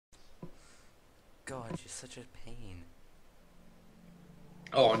God, you're such a pain.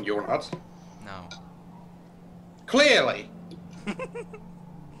 Oh, and you're not? No. Clearly!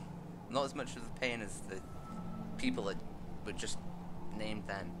 Not as much of a pain as the people that were just named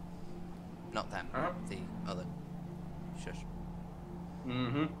them. Not them, the other. Shush.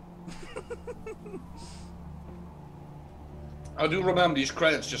 Mm-hmm. I do remember these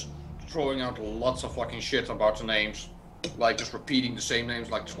credits just throwing out lots of fucking shit about the names. Like just repeating the same names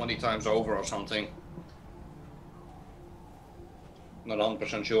like 20 times over or something. Not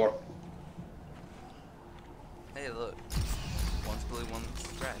 100% sure. Hey, look. One's blue, one's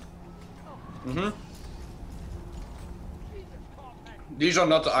red. Mm-hmm. These are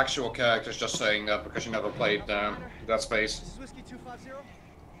not the actual characters, just saying that because you never played Dead Space. This is Whiskey 250.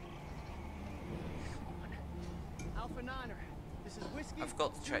 Alpha Niner. This is Whiskey. I've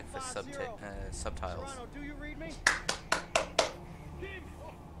got to check for subtitles. Toronto, do you read me?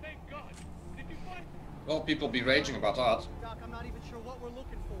 Well, people be raging about that. Doc, I'm not even sure what we're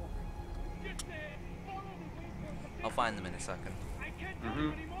looking for. I'll find them in a second.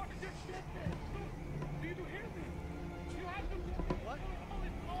 Mm-hmm. What?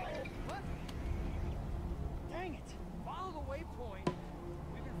 What? Dang it! Follow the waypoint.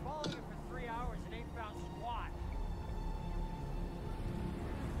 We've been following it for 3 hours and ain't found squat.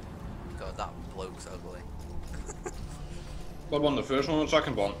 God, that bloke's ugly. What one? The first one or the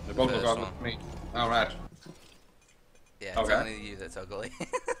second one? They both look First ugly one. to me. Alright. Yeah, it's Okay. only you that's ugly.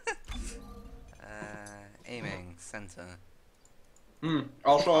 Aiming, center.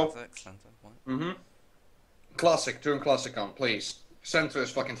 Also, Classic, center, what? classic. Turn classic on, please. Center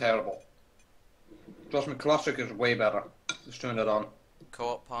is fucking terrible. Trust me, classic is way better. Just turn it on.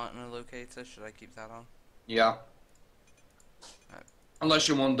 Co-op partner locator, should I keep that on? Yeah. Right. Unless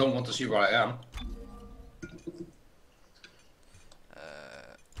you don't want to see where I am.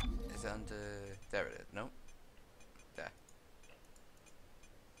 Is it under... There it is, nope. There.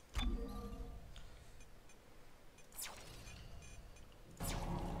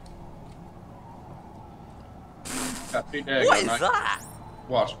 Yeah, there you What go, is mate. that?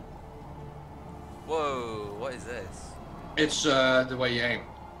 What? Whoa, what is this? It's the way you aim.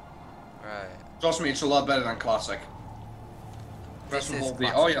 Right. Trust me, it's a lot better than classic. Press This and is hold the.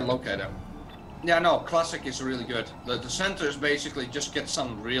 classic. Oh yeah, locator. Yeah, no, classic is really good. The center is basically just get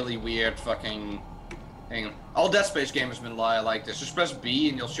some really weird fucking thing. All Dead Space games have been like this. Just press B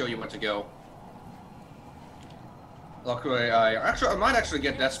and it'll show you where to go. Look, I might actually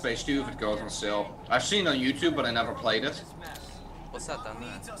get Dead Space 2 if it goes on sale. I've seen it on YouTube, but I never played it. What's that down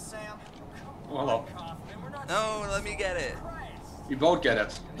there? Well, No, let me get it. you both get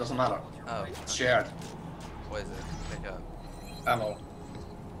it. Doesn't matter. Oh, It's shared. what is it? Pick up. Ammo.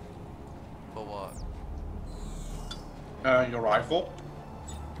 For what? Your rifle.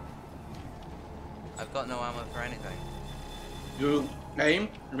 I've got no ammo for anything. You aim,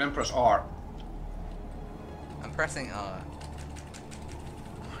 remember press R. I'm pressing R.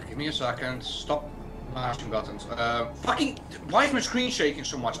 Give me a second. Stop mashing buttons. Fucking. Why is my screen shaking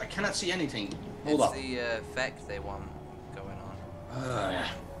so much? I cannot see anything. Hold It's up. the effect they want going on. Yeah.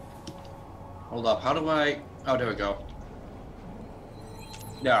 Hold up. How do I? Oh, there we go.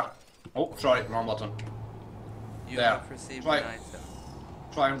 Yeah. Oh, sorry, wrong button. You There. have received Right. an item.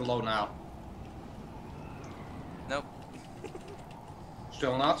 Try and reload now. Nope.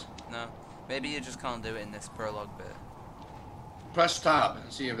 Still not. No. Maybe you just can't do it in this prologue bit. Press tab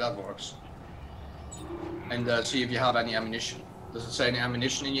and see if that works. And see if you have any ammunition. Does it say any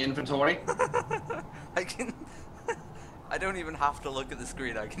ammunition in your inventory? I can... I don't even have to look at the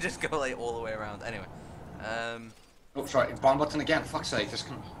screen, I can just go like all the way around. Anyway. Oh, sorry, bomb button again. Fuck's sake, this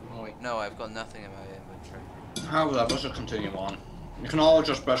can annoy. No, I've got nothing in my inventory. How about that? Let's just continue on. You can always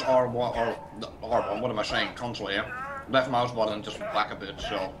just press R1 or R1. What am I saying? Control here. Left mouse button, just back a bit.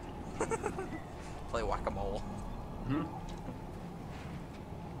 So. Play whack-a-mole.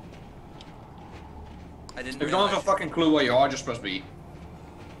 I didn't If you don't have a realize... fucking clue where you are, just press B.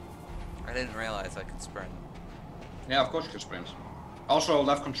 I didn't realize I could sprint. Yeah, of course you can sprint. Also,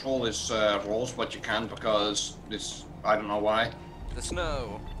 left control is rolls, but you can because this. I don't know why. The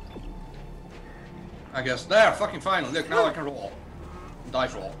snow! I guess there. Fucking finally. Look, now I can roll.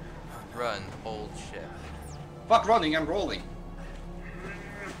 Dice roll. Run, hold shift. Fuck running, I'm rolling.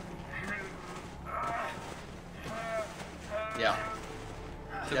 Yeah.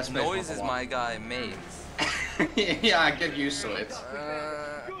 The Yes, space noise number is one. my guy makes. Yeah, I get used to it.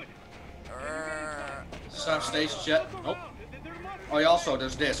 Start station yet? Nope. Oh, yeah, also,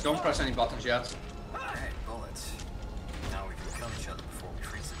 there's this. Don't press any buttons yet. Hey, bullets. Now we can kill each other before we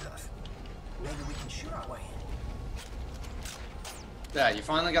freeze to death. Maybe we can shoot our way in. There, you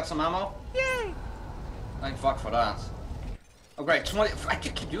finally got some ammo? Yay! Thank fuck for that. Oh great, 20. I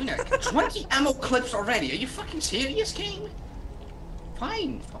keep doing that. 20 ammo clips already. Are you fucking serious, game?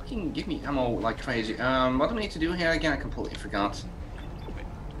 Fine, fucking give me ammo like crazy. What do we need to do here again? I completely forgot.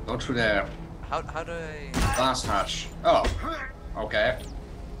 Go through there. How do I... Last hatch. Oh, okay.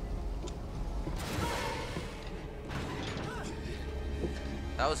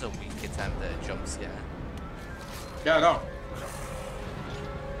 That was a weak attempt at a jump scare. Yeah, go.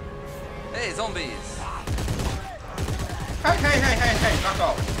 Hey, zombies! Hey, fuck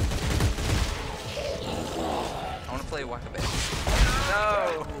off. I wanna play Whack-A-Bit.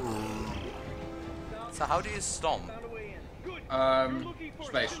 No! So how do you stomp?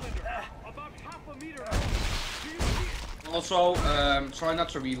 Space. Also, try not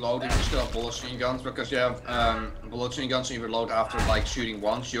to reload if you still have bullet machine guns, because you have bullet machine guns and you reload after like shooting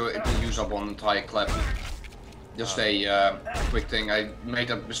once, it will use up one entire clip. Just a quick thing. I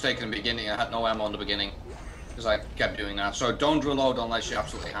made a mistake in the beginning. I had no ammo in the beginning because I kept doing that. So don't reload unless you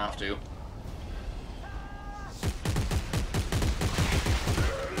absolutely have to.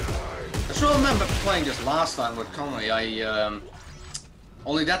 I still remember playing this last time with Conley.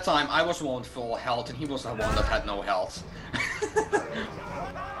 Only that time I was the one with full health and he was the one that had no health.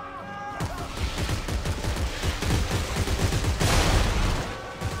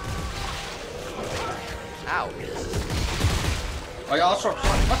 Ow. I also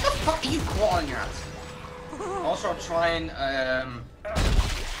try, what the fuck are you crawling at? Also try and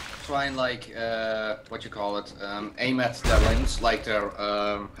like what you call it, aim at their limbs, like their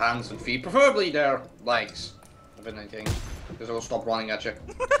hands and feet, preferably their legs, if anything, because it will stop running at you.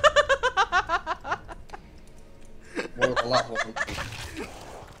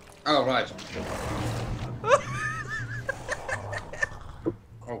 Oh right.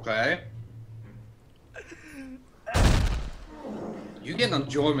 Okay. You get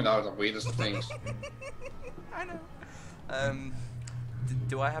enjoyment out of weirdest things. I know.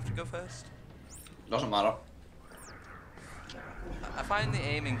 Do I have to go first? Doesn't matter. I find the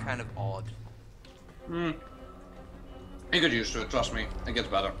aiming kind of odd. You get used to it, trust me. It gets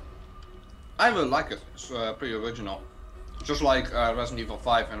better. I really like it. It's pretty original. Just like Resident Evil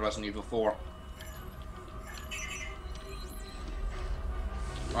 5 and Resident Evil 4.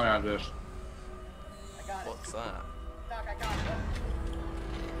 Oh yeah, this. What's that?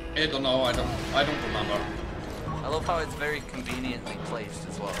 I don't know, I don't remember. I love how it's very conveniently placed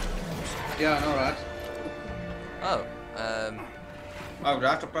as well. Yeah, I know that. Oh, Oh, do I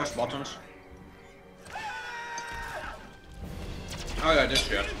have to press buttons? Oh yeah, this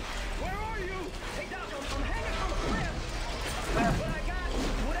shit. Where are you? Hey, Doc, I'm hanging on fire. But I got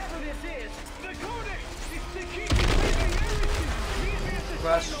whatever this is. The code is to keep you leaving everything.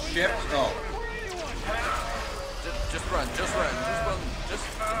 Press shift. Oh. just run,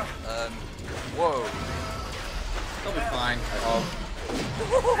 whoa. It'll be fine, I hope.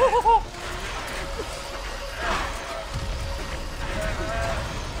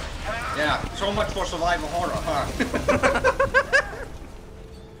 Yeah, so much for survival horror, huh?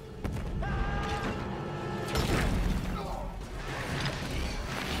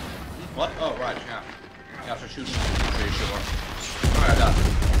 What? Oh, right, yeah. Yeah, so shoot. Pretty sure. Alright, done.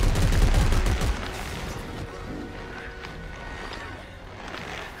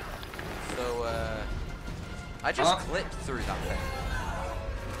 So, I just clipped through that thing.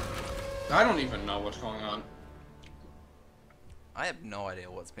 I don't even know what's going on. I have no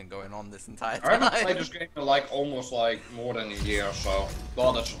idea what's been going on this entire I time. haven't played this game in like almost like more than a year, so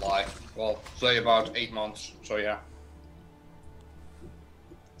well, that's a lie. Well, say about 8 months. So yeah.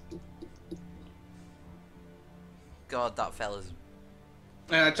 God, that fella's.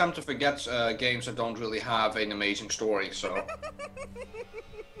 And I tend to forget games that don't really have an amazing story. So.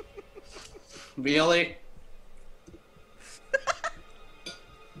 Really?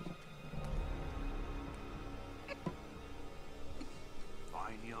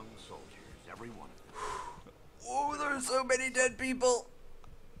 Fine young soldiers, every one of them. Oh, there's so many dead people.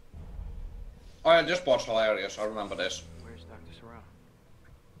 Oh yeah, this part's hilarious. I remember this. Where's Dr. Serrano?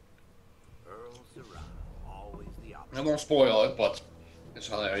 Earl Serrano, always the opposite. I won't spoil it, but it's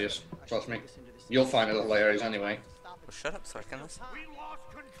hilarious. Trust me. You'll find it hilarious anyway. Well, shut up so I can listen. We lost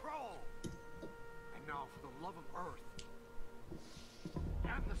control! And now, for the love of Earth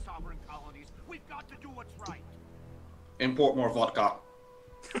and the sovereign colonies, we've got to do what's right. Import more vodka.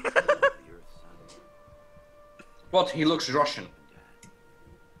 The Earth's son. But he looks Russian.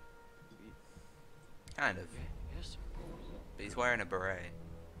 Kind of. Yes, sir. But he's wearing a beret.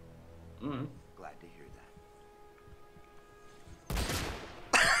 Mm-hmm. Glad to hear that.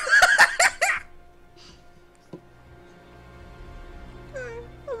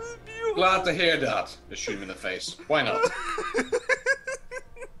 That was beautiful. Glad to hear that. Just shoot him in the face. Why not?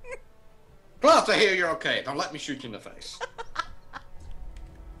 Glad to hear you're okay. Don't let me shoot you in the face.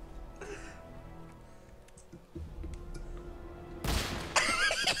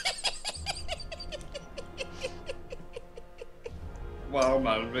 Wow,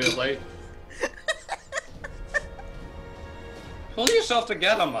 man, really? Pull yourself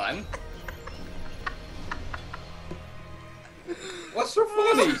together, man. What's so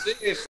funny? Seriously.